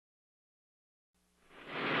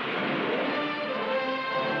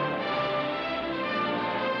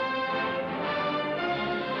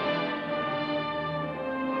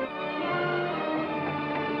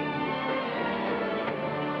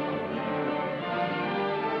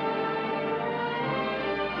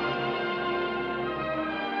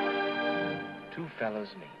two fellows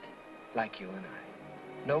meet, like you and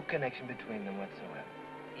I. No connection between them whatsoever.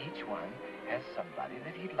 Each one has somebody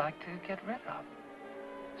that he'd like to get rid of.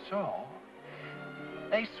 So,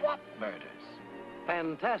 they swap murders.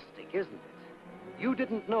 Fantastic, isn't it? You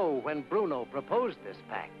didn't know when Bruno proposed this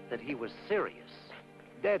pact that he was serious.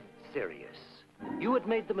 Dead serious. You had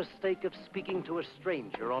made the mistake of speaking to a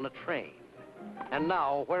stranger on a train. And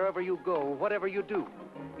now, wherever you go, whatever you do,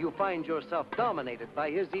 you find yourself dominated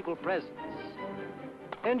by his evil presence.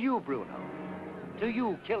 And you, Bruno, to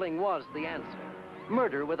you, killing was the answer.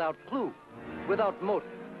 Murder without clue, without motive.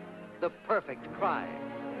 The perfect crime.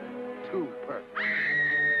 Too perfect.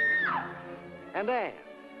 And Anne,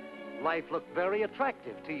 life looked very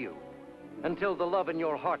attractive to you, until the love in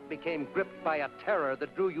your heart became gripped by a terror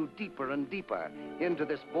that drew you deeper and deeper into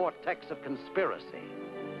this vortex of conspiracy.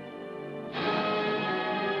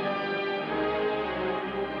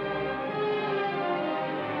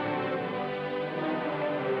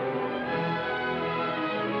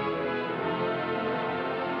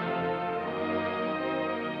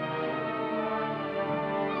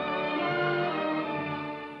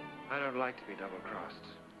 I don't like to be double-crossed.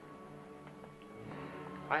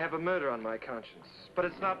 I have a murder on my conscience, but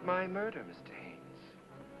it's not my murder, Mr. Haines.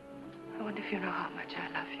 I wonder if you know how much I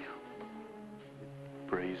love you.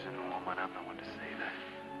 Brazen woman, I'm the one to say that.